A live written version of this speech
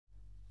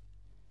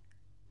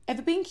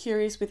Ever been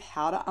curious with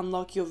how to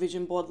unlock your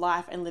vision board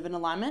life and live in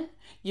alignment?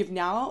 You've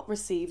now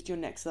received your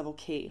next level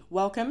key.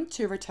 Welcome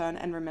to Return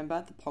and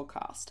Remember the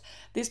podcast.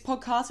 This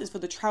podcast is for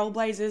the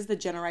trailblazers, the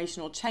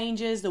generational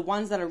changes, the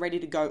ones that are ready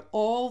to go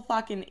all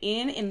fucking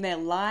in their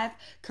life,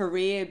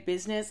 career,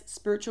 business,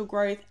 spiritual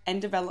growth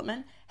and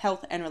development,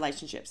 health and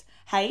relationships.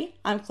 Hey,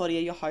 I'm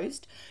Claudia, your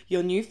host,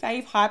 your new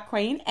fave hype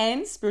queen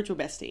and spiritual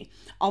bestie.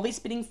 I'll be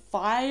spitting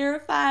fire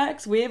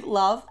facts with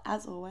love,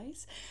 as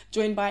always,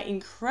 joined by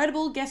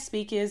incredible guest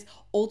speakers,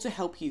 all to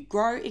help you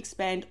grow,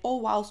 expand, all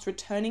whilst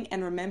returning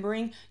and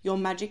remembering your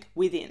magic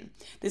within.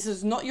 This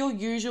is not your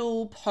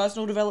usual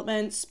personal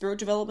development, spirit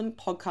development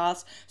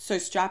podcast, so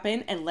strap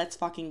in and let's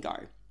fucking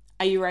go.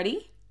 Are you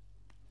ready?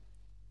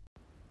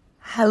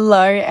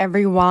 Hello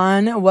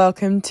everyone,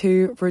 welcome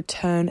to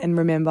Return and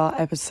Remember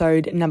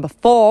episode number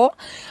 4.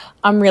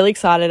 I'm really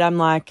excited. I'm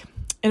like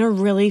in a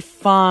really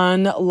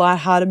fun,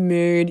 lighthearted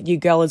mood. Your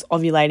girl is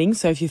ovulating,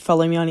 so if you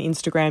follow me on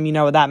Instagram, you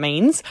know what that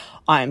means.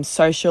 I am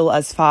social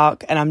as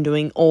fuck and I'm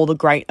doing all the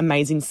great,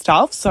 amazing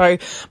stuff. So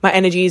my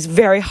energy is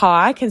very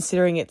high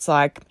considering it's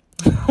like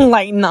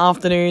late in the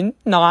afternoon,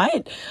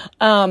 night.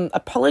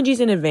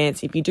 Apologies in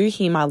advance if you do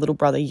hear my little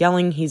brother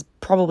yelling. He's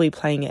probably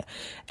playing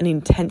an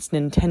intense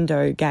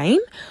Nintendo game.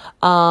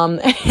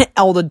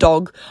 Or the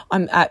dog.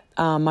 I'm at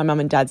my mum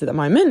and dad's at the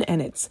moment,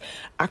 and it's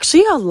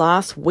actually our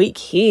last week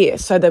here.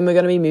 So then we're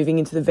going to be moving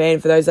into the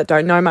van. For those that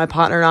don't know, my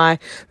partner and I,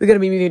 we're going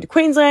to be moving to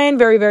Queensland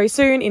very, very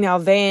soon in our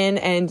van.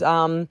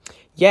 And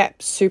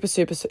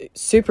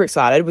super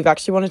excited. We've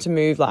actually wanted to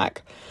move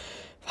like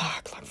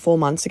 4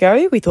 months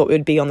ago. We thought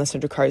we'd be on the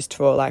Central Coast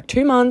for like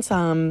 2 months,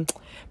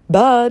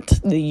 but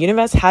the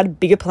universe had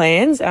bigger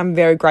plans. I'm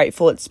very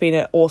grateful. It's been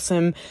an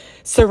awesome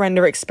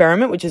surrender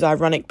experiment, which is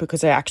ironic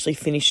because I actually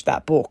finished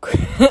that book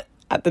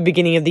at the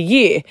beginning of the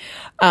year.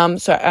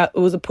 It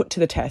was a put to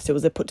the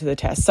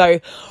test. So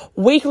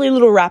weekly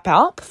little wrap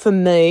up for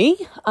me.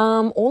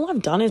 All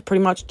I've done is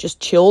pretty much just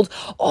chilled.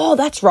 Oh,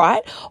 that's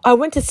right. I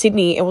went to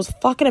Sydney. It was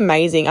fucking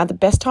amazing. I had the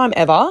best time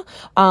ever.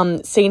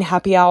 Seeing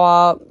Happy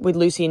Hour with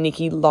Lucy and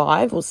Nikki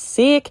live was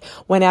sick.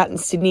 Went out in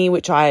Sydney,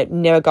 which I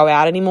never go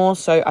out anymore.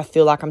 So I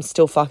feel like I'm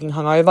still fucking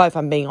hungover, if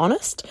I'm being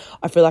honest.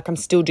 I feel like I'm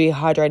still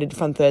dehydrated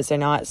from Thursday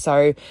night.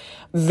 So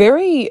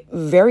very,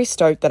 very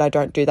stoked that I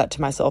don't do that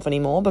to myself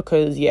anymore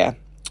because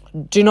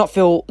do not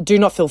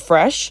feel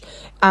fresh.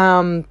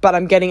 But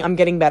I'm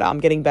getting better.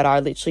 I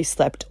literally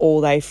slept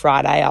all day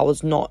Friday. I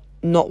was not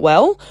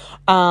well.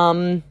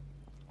 And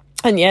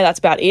yeah, that's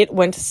about it.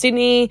 Went to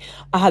Sydney.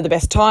 I had the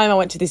best time. I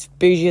went to this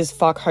bougie as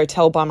fuck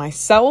hotel by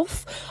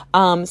myself.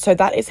 So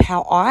that is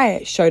how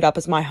I showed up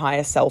as my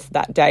higher self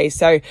that day.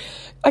 So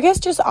I guess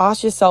just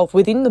ask yourself,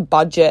 within the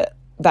budget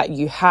that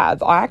you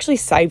have, I actually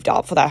saved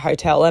up for that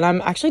hotel, and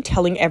I'm actually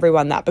telling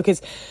everyone that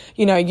because,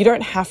 you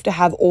don't have to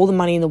have all the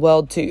money in the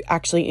world to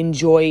actually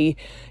enjoy,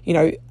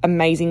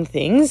 amazing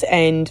things.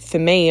 And for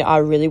me, I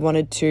really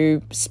wanted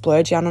to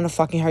splurge out on a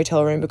fucking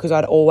hotel room because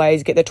I'd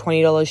always get the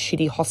 $20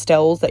 shitty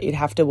hostels that you'd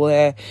have to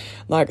wear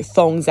like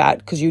thongs at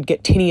because you'd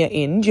get tinnier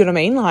in. Do you know what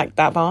I mean? Like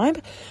that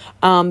vibe.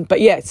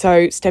 But yeah,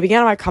 so stepping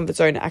out of my comfort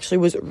zone actually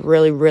was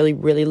really, really,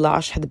 really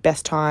lush. Had the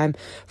best time.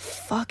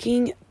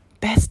 Fucking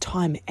best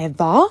time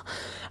ever.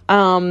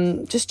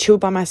 Just chilled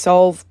by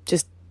myself,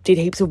 just did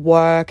heaps of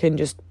work and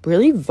just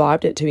really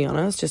vibed it, to be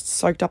honest. Just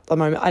soaked up the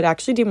moment. I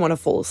actually didn't want to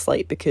fall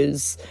asleep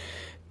because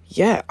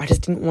I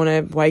just didn't want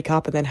to wake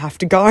up and then have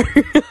to go.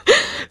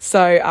 So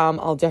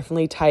I'll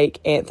definitely take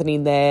Anthony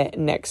there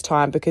next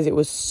time because it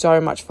was so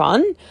much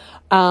fun.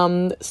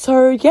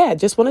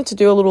 Just wanted to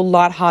do a little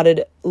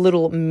lighthearted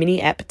little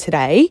mini app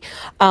today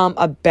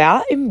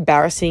about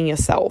embarrassing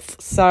yourself.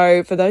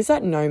 So for those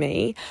that know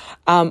me,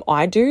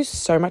 I do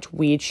so much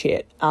weird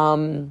shit.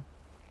 And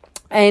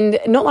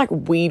not like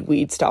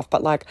weird stuff,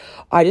 but like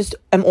I just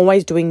am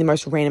always doing the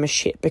most randomest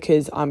shit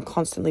because I'm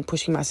constantly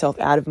pushing myself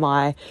out of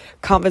my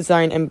comfort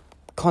zone and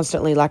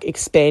constantly like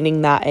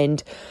expanding that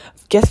and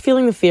just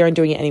feeling the fear and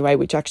doing it anyway,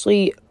 which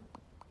actually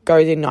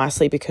goes in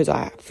nicely because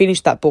I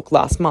finished that book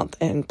last month,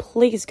 and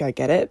please go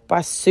get it,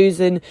 by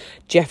Susan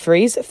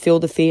Jeffries, Feel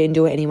the Fear and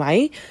Do It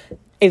Anyway.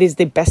 It is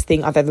the best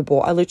thing I've ever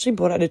bought. I literally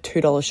bought it at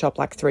a $2 shop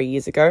like 3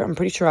 years ago. I'm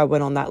pretty sure I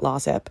went on that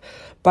last ep.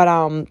 But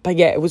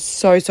yeah, it was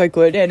so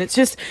good. And it's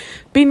just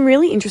been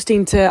really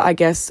interesting to, I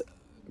guess,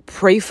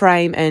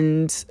 pre-frame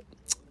and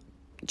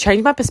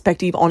change my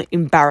perspective on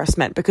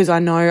embarrassment, because I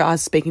know I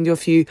was speaking to a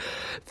few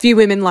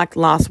women like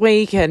last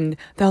week and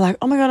they're like,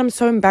 oh my God, I'm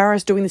so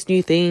embarrassed doing this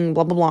new thing,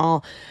 blah, blah,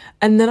 blah.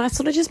 And then I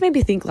sort of just made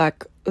me think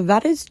like,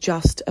 that is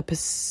just a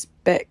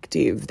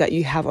perspective that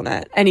you have on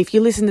it. And if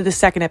you listen to the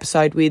second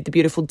episode with the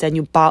beautiful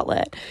Daniel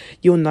Bartlett,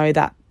 you'll know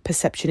that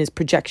perception is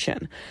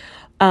projection.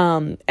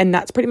 And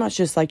that's pretty much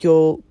just like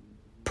you're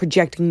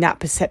projecting that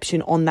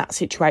perception on that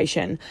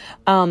situation.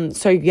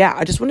 So yeah,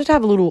 I just wanted to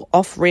have a little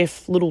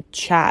off-riff, little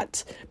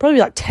chat, probably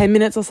like 10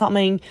 minutes or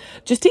something,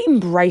 just to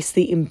embrace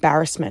the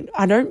embarrassment.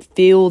 I don't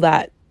feel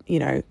that,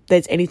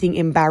 there's anything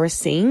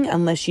embarrassing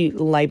unless you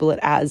label it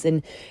as.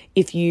 And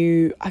if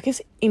you, I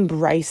guess,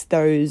 embrace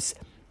those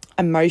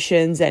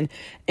emotions and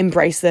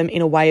embrace them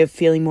in a way of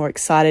feeling more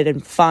excited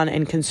and fun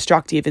and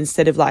constructive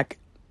instead of like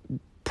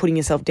putting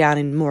yourself down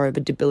in more of a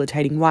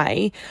debilitating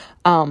way,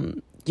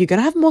 you're going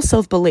to have more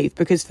self-belief.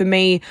 Because for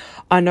me,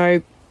 I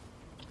know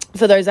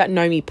for those that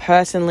know me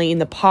personally in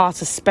the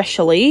past,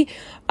 especially,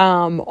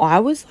 I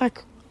was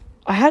like,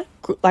 I had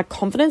like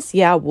confidence.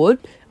 Yeah,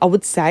 I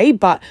would say,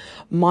 but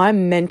my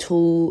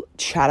mental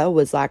chatter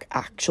was like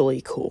actually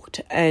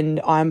cooked,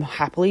 and I'm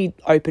happily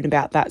open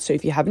about that. So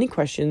if you have any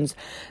questions,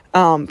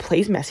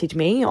 please message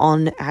me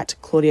on at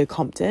Claudia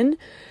Compton,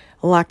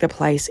 like the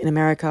place in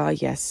America.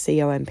 Yes,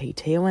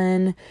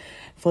 COMPTON.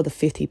 For the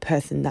 50th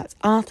person that's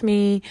asked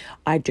me,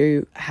 I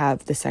do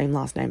have the same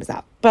last name as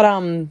that.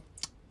 But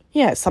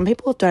yeah, some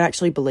people don't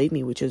actually believe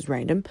me, which is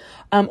random.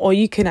 Or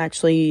you can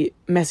actually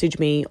message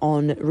me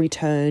on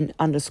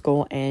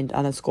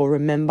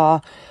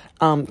return_and_remember.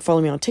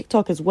 Follow me on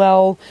TikTok as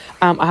well.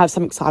 I have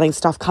some exciting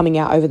stuff coming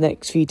out over the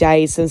next few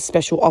days. Some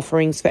special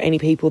offerings for any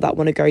people that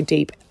want to go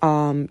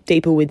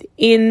deeper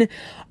within,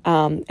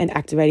 and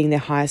activating their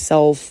higher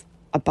self,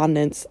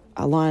 abundance,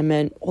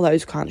 alignment, all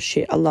those kind of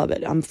shit. I love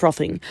it. I'm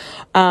frothing.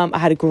 I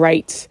had a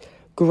great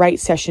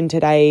session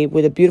today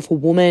with a beautiful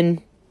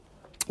woman.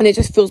 And it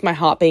just fills my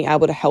heart being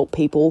able to help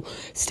people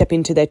step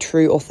into their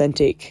true,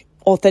 authentic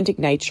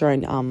nature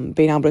and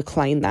being able to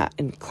claim that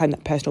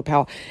personal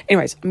power.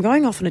 Anyways, I'm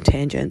going off on a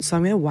tangent, so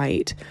I'm going to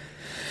wait.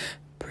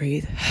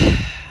 Breathe.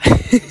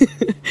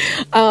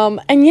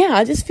 And yeah,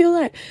 I just feel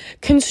like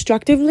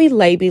constructively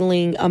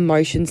labeling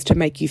emotions to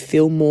make you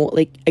feel more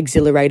like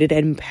exhilarated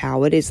and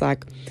empowered is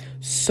like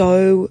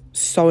so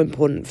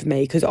important for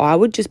me. Because I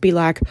would just be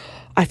like,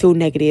 I feel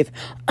negative.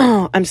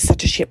 Oh, I'm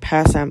such a shit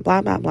person,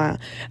 blah, blah, blah.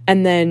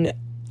 And then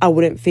I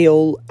wouldn't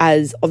feel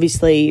as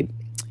obviously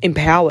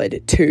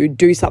empowered to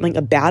do something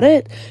about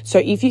it. So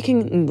if you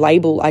can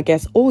label, I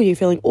guess, you're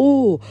feeling,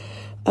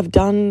 I've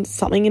done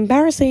something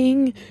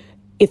embarrassing.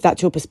 If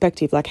that's your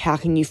perspective, like how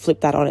can you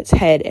flip that on its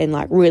head and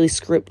like really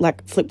flip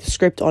the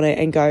script on it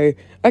and go,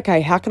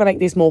 okay, how can I make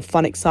this more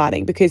fun,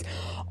 exciting? Because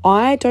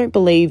I don't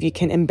believe you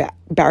can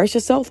embarrass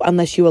yourself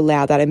unless you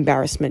allow that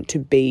embarrassment to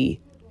be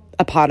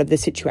a part of the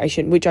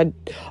situation, which I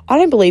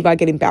don't believe I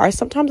get embarrassed.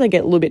 Sometimes I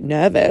get a little bit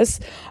nervous,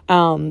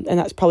 and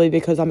that's probably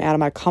because I'm out of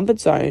my comfort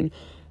zone,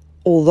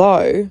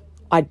 although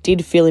I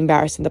did feel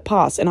embarrassed in the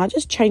past. And I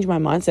just changed my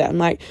mindset. I'm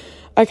like,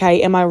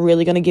 okay, am I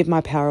really going to give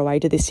my power away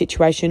to this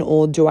situation,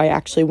 or do I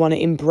actually want to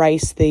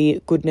embrace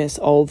the goodness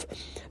of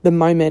the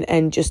moment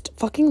and just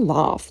fucking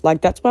laugh?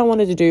 Like, that's why I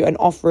wanted to do an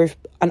off-riff,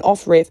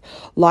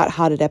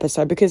 lighthearted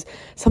episode, because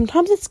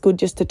sometimes it's good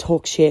just to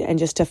talk shit and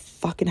just to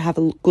fucking have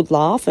a good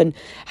laugh and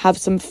have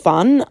some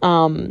fun.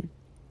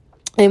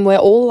 And we're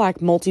all like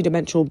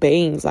multidimensional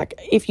beings. Like,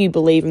 if you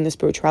believe in the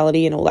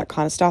spirituality and all that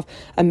kind of stuff,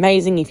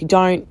 amazing. If you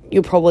don't,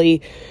 you'll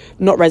probably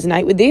not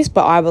resonate with this,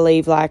 but I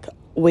believe like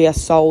we are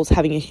souls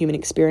having a human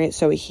experience.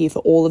 So we're here for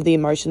all of the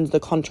emotions, the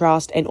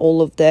contrast, and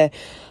all of the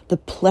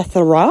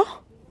plethora.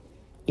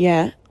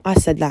 Yeah, I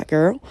said that,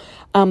 girl.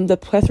 The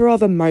plethora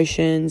of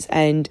emotions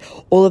and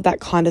all of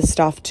that kind of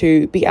stuff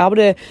to be able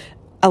to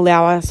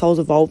allow our soul's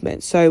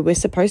evolvement. So we're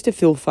supposed to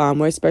feel fun.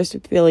 We're supposed to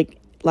feel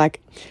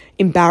like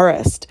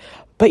embarrassed,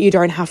 but you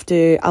don't have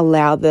to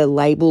allow the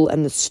label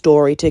and the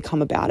story to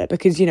come about it.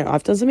 Because, you know,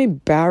 I've done some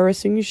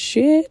embarrassing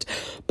shit,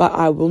 but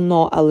I will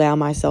not allow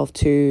myself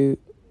to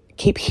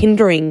keep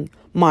hindering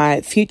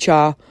my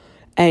future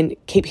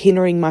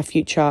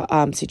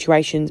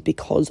situations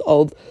because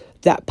of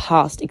that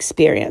past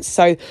experience.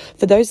 So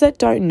for those that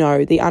don't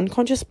know, the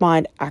unconscious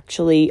mind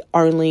actually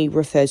only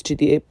refers to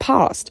the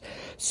past.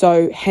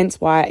 So hence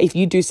why if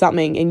you do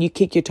something and you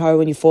kick your toe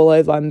and you fall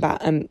over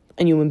and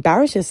you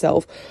embarrass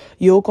yourself,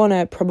 you're going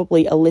to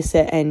probably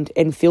elicit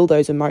and feel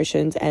those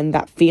emotions and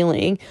that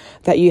feeling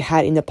that you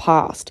had in the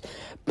past.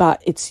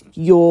 But it's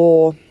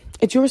your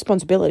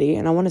responsibility,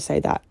 and I want to say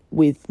that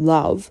with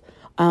love,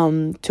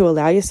 to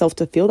allow yourself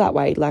to feel that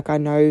way. Like, I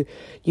know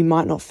you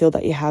might not feel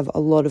that you have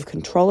a lot of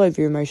control over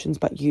your emotions,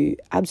 but you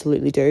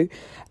absolutely do.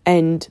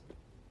 And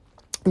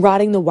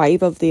riding the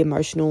wave of the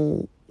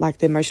emotional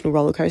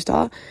roller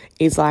coaster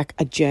is like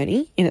a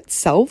journey in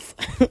itself.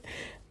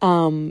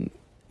 And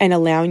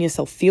allowing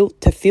yourself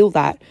to feel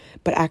that,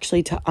 but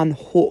actually to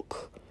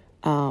unhook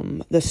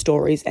the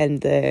stories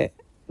and the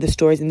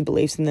stories and the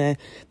beliefs and the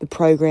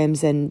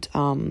programs and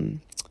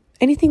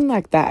anything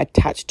like that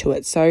attached to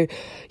it. So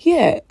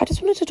yeah, I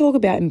just wanted to talk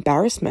about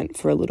embarrassment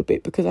for a little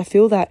bit, because I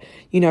feel that,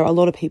 you know, a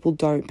lot of people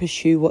don't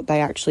pursue what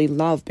they actually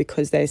love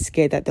because they're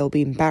scared that they'll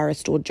be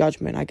embarrassed or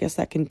judgment. I guess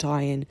that can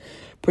tie in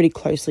pretty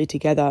closely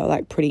together,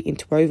 like pretty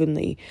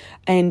interwovenly.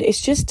 And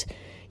it's just,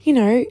 you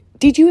know,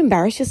 did you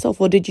embarrass yourself,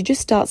 or did you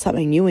just start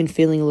something new and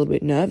feeling a little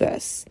bit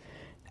nervous?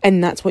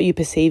 And that's what you're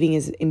perceiving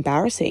as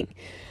embarrassing.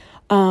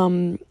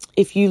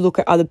 If you look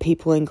at other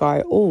people and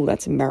go, oh,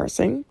 that's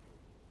embarrassing,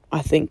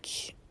 I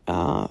think,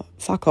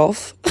 fuck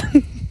off.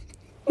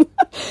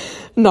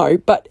 No,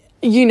 but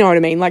you know what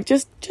I mean? Like,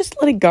 just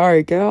let it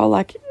go, girl.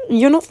 Like,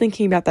 you're not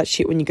thinking about that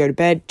shit when you go to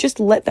bed. Just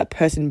let that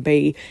person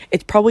be.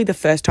 It's probably the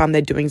first time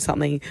they're doing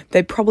something.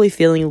 They're probably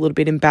feeling a little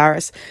bit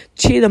embarrassed.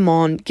 Cheer them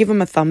on, give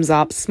them a thumbs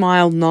up,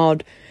 smile,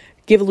 nod,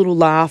 give a little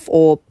laugh,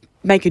 or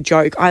make a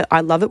joke.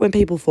 I love it when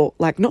people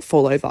not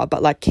fall over,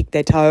 but like kick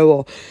their toe,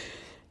 or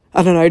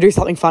I don't know, do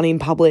something funny in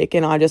public,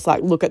 and I just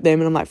like look at them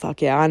and I'm like,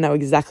 fuck yeah, I know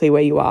exactly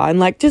where you are. And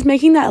like just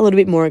making that a little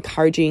bit more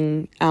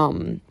encouraging,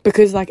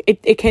 because like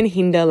it can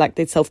hinder like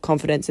their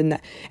self-confidence and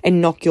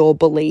knock your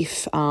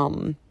belief,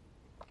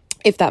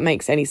 if that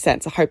makes any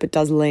sense. I hope it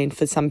does land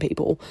for some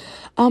people.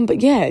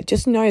 But yeah,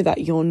 just know that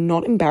you're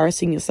not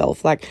embarrassing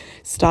yourself. Like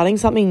starting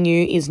something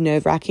new is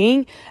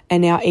nerve-wracking,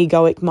 and our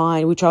egoic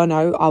mind, which I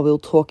know I will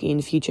talk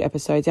in future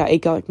episodes, our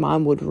egoic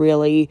mind would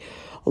really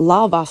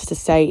love us to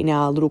stay in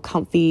our little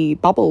comfy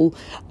bubble.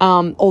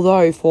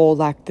 Although for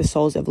like the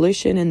soul's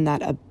evolution and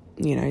that,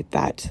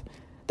 that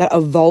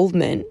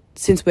evolvement,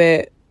 since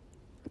we're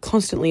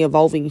constantly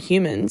evolving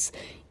humans,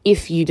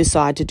 if you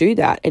decide to do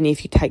that and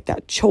if you take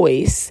that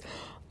choice,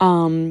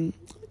 you're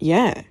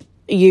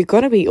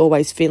going to be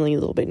always feeling a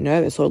little bit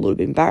nervous or a little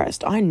bit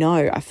embarrassed. I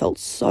know I felt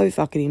so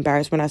fucking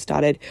embarrassed when I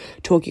started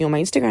talking on my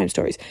Instagram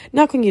stories.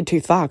 Not going to get too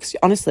far, 'cause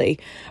honestly,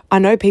 I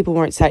know people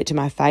won't say it to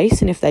my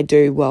face, and if they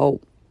do, well,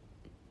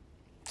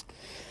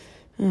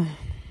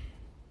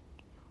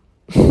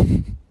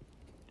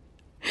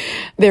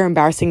 they're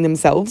embarrassing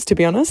themselves, to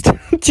be honest.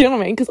 Do you know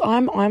what I mean? Because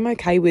I'm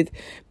okay with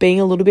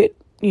being a little bit,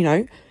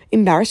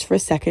 embarrassed for a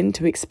second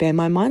to expand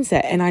my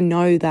mindset. And I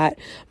know that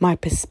my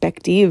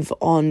perspective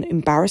on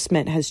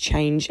embarrassment has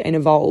changed and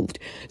evolved.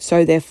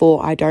 So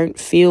therefore, I don't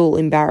feel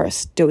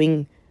embarrassed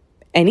doing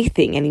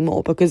anything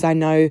anymore, because I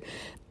know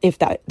if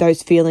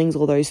those feelings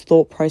or those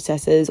thought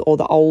processes or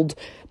the old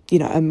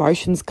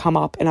emotions come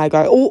up and I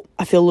go, oh,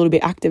 I feel a little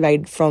bit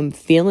activated from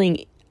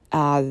feeling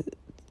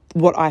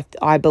what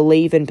I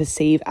believe and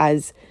perceive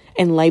as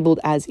and labeled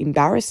as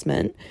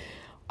embarrassment,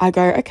 I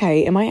go,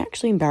 okay, am I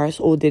actually embarrassed,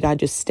 or did I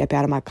just step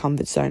out of my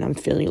comfort zone? I'm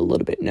feeling a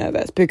little bit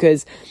nervous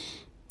because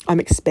I'm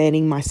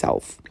expanding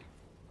myself.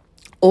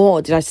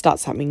 Or did I start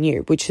something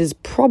new, which is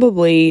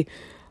probably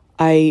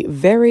a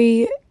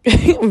very,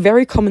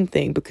 very common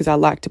thing, because I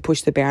like to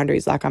push the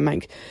boundaries like I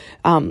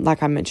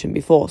mentioned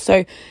before.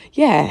 So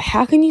yeah,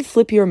 how can you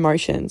flip your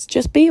emotions?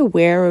 Just be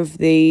aware of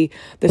the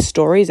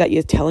stories that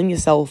you're telling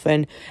yourself,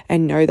 and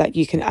know that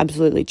you can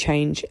absolutely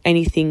change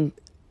anything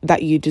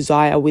that you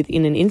desire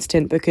within an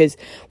instant, because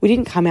we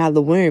didn't come out of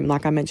the womb,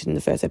 like I mentioned in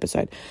the first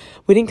episode.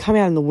 We didn't come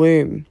out in the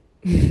womb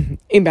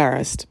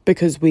embarrassed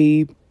because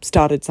we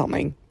started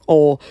something,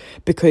 or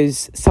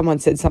because someone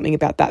said something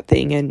about that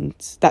thing, and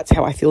that's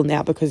how I feel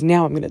now, because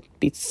now I'm going to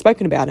be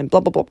spoken about, and blah,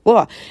 blah, blah,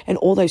 blah. And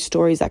all those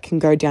stories that can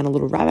go down a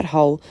little rabbit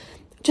hole.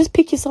 Just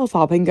pick yourself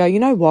up and go, you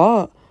know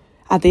what?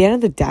 At the end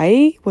of the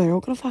day, we're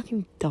all going to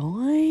fucking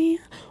die.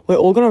 We're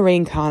all going to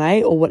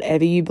reincarnate, or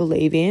whatever you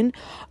believe in.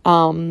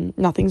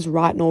 Nothing's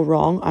right nor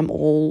wrong. I'm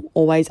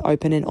always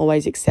open and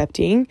always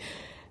accepting.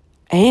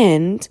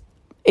 And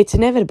it's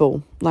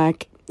inevitable.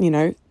 Like,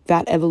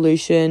 that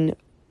evolution,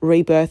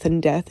 rebirth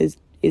and death is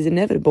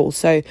inevitable.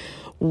 So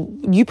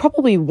you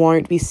probably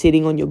won't be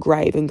sitting on your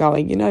grave and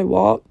going, you know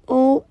what?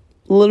 Oh,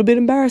 a little bit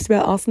embarrassed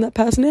about asking that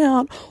person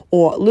out,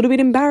 or a little bit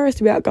embarrassed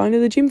about going to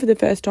the gym for the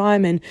first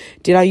time, and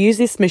did I use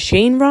this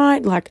machine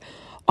right? Like,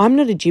 I'm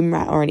not a gym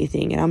rat or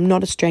anything, and I'm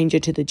not a stranger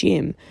to the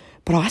gym,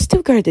 but I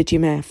still go to the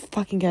gym and I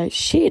fucking go,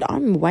 shit,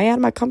 I'm way out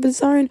of my comfort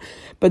zone.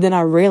 But then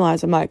I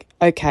realize, I'm like,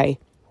 okay,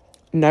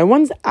 no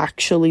one's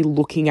actually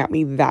looking at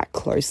me that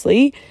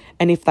closely,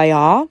 and if they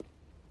are,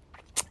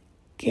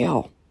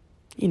 girl,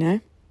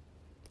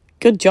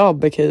 good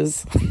job,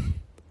 because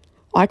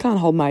I can't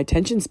hold my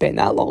attention span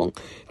that long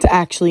to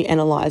actually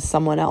analyze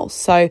someone else.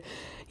 So,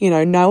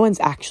 no one's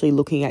actually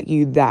looking at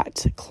you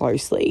that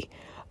closely.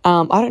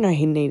 I don't know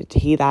who needed to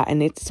hear that,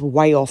 and it's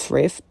way off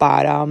riff,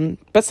 but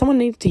someone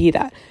needed to hear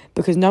that,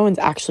 because no one's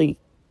actually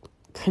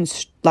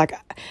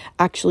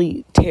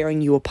actually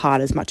tearing you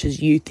apart as much as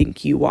you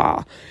think you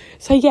are.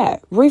 So yeah,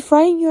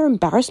 reframe your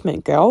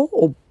embarrassment, girl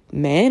or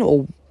man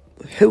or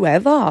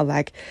whoever.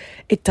 Like,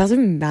 it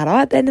doesn't matter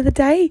at the end of the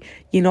day.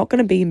 You're not going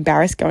to be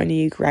embarrassed going to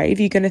your grave.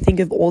 You're going to think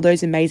of all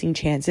those amazing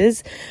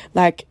chances.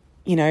 Like,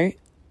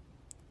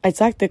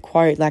 it's like the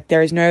quote, like,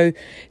 there is no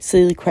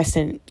silly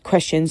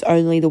questions,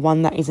 only the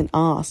one that isn't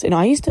asked. And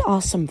I used to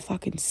ask some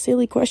fucking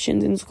silly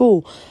questions in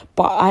school,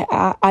 but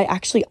I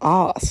actually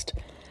asked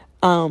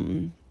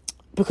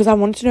because I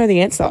wanted to know the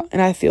answer.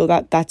 And I feel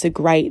that that's a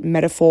great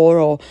metaphor,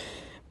 or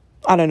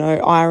I don't know,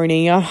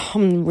 irony.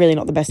 I'm really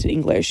not the best at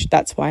English.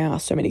 That's why I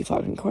asked so many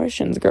fucking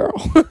questions, girl.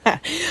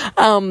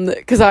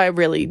 Because I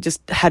really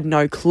just had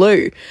no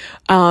clue.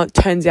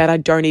 Turns out I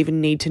don't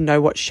even need to know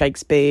what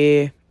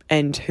Shakespeare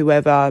and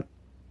whoever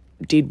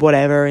did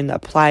whatever in the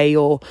play,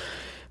 or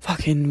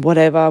fucking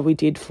whatever we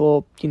did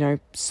for,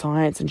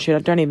 science and shit. I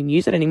don't even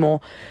use it anymore.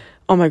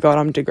 Oh my God,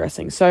 I'm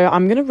digressing. So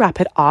I'm going to wrap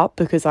it up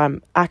because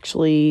I'm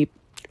actually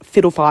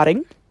fiddle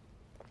farting.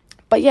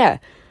 But yeah,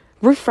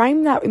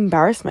 reframe that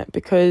embarrassment,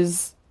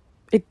 because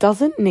you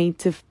don't need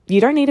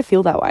to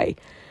feel that way.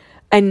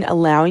 and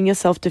allowing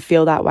yourself to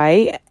feel that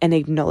way and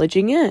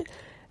acknowledging it,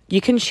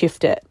 you can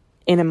shift it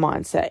in a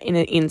mindset, in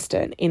an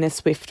instant, in a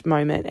swift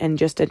moment, and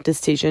just a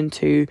decision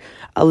to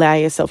allow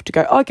yourself to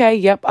go, okay,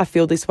 yep, I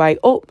feel this way.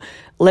 Oh,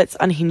 let's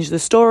unhinge the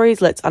stories,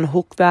 let's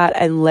unhook that,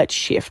 and let's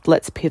shift,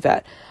 let's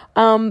pivot.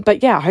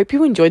 But yeah, I hope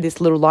you enjoyed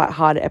this little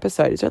lighthearted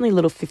episode. It's only a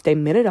little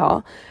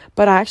 15-minute,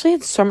 but I actually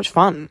had so much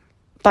fun.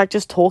 Like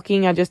just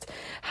talking, I just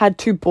had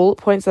 2 bullet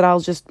points that I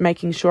was just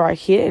making sure I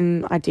hit,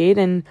 and I did.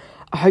 And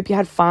I hope you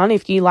had fun.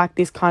 If you like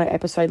this kind of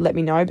episode, let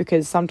me know,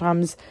 because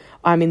sometimes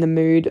I'm in the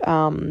mood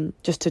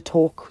just to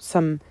talk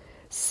some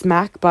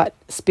smack, but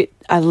spit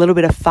a little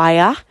bit of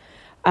fire.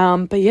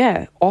 But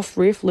yeah, off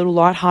riff, little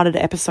lighthearted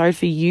episode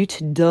for you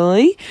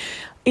today.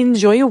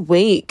 Enjoy your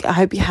week. I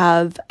hope you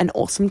have an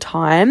awesome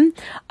time.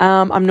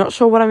 I'm not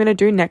sure what I'm going to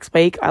do next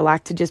week. I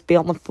like to just be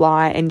on the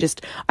fly and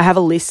I have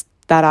a list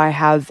that I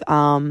have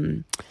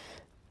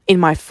in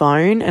my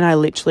phone, and I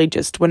literally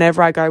just,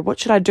 whenever I go, what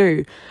should I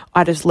do?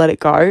 I just let it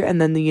go, and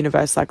then the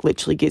universe like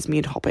literally gives me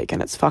a topic,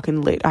 and it's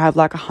fucking lit. I have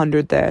like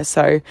 100 there,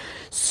 so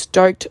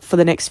stoked for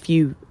the next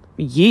few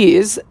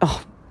years,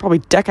 probably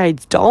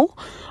decades, doll.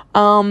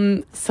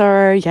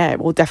 So yeah,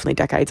 well, definitely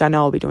decades. I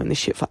know I'll be doing this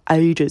shit for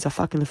ages. I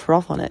fucking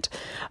froth on it.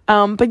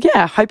 But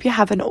yeah, hope you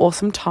have an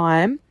awesome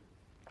time.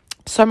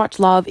 So much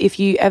love. If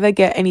you ever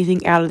get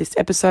anything out of this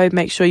episode,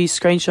 make sure you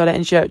screenshot it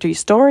and share it to your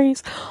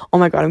stories. Oh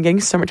my God, I'm getting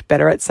so much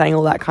better at saying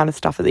all that kind of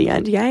stuff at the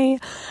end. Yay.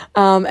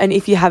 And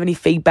if you have any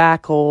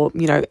feedback or,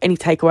 any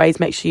takeaways,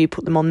 make sure you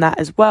put them on that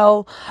as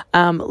well.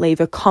 Leave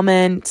a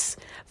comment,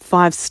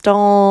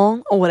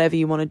 5-star, or whatever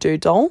you want to do,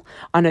 doll.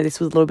 I know this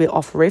was a little bit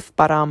off riff,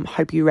 but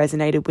hope you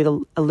resonated with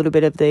a little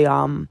bit of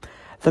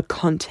the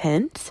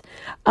content.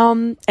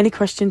 Any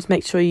questions,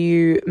 make sure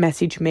you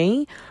message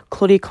me,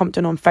 Claudia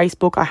Compton, on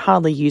Facebook. I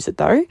hardly use it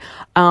though.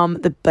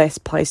 The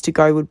best place to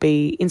go would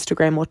be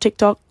Instagram or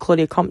TikTok,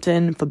 Claudia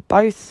Compton for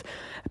both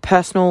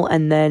personal,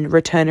 and then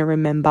return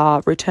 _and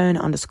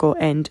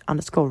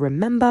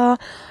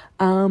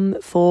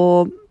 _remember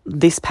for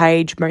this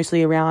page,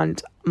 mostly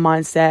around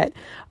mindset,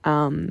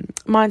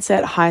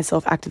 higher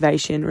self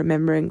activation,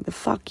 remembering the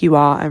fuck you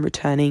are, and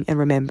returning and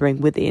remembering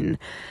within,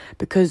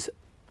 because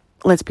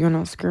let's be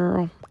honest,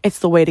 girl, it's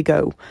the way to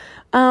go.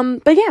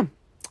 But yeah,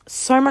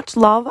 so much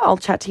love. I'll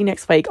chat to you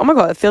next week. Oh my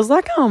God, it feels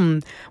like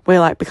we're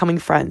like becoming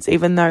friends,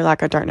 even though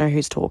like I don't know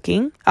who's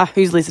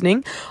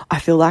listening. I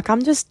feel like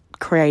I'm just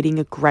creating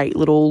a great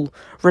little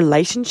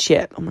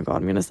relationship. Oh my God,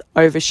 I'm gonna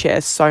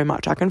overshare so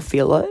much. I can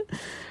feel it.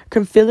 I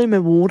can feel it in my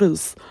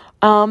waters.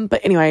 But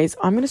anyways,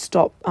 I'm gonna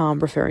stop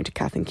referring to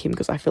Kath and Kim,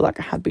 because I feel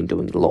like I have been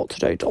doing it a lot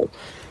today, doll.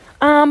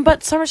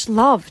 But so much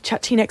love.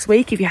 Chat to you next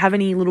week. If you have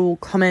any little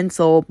comments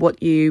or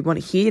what you want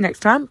to hear next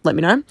time, let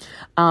me know.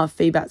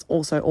 Feedback's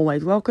also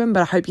always welcome,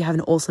 but I hope you have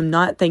an awesome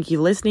night. Thank you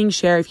for listening.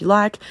 Share if you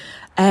like.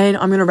 And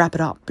I'm going to wrap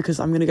it up because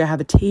I'm going to go have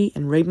a tea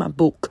and read my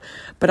book.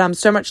 But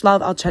so much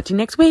love. I'll chat to you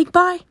next week.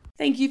 Bye.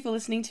 Thank you for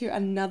listening to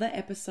another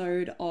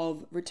episode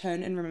of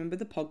Return and Remember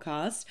the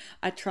podcast.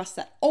 I trust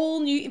that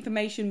all new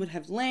information would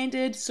have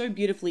landed so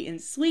beautifully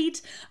and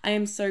sweet. I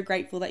am so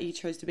grateful that you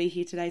chose to be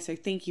here today, so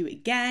thank you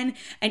again.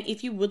 And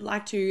if you would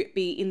like to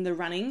be in the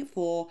running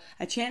for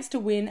a chance to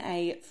win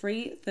a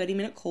free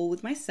 30-minute call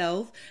with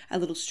myself, a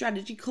little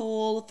strategy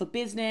call for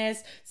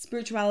business,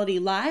 spirituality,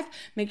 life,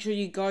 make sure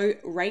you go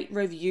rate,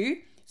 review,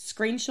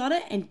 screenshot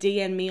it, and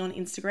DM me on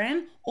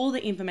Instagram. All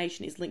the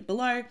information is linked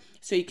below,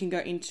 so you can go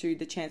into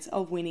the chance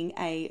of winning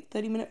a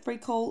 30-minute free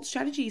call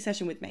strategy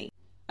session with me.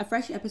 A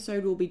fresh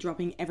episode will be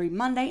dropping every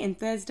Monday and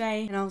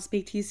Thursday, and I'll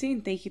speak to you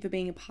soon. Thank you for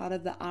being a part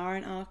of the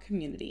R&R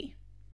community.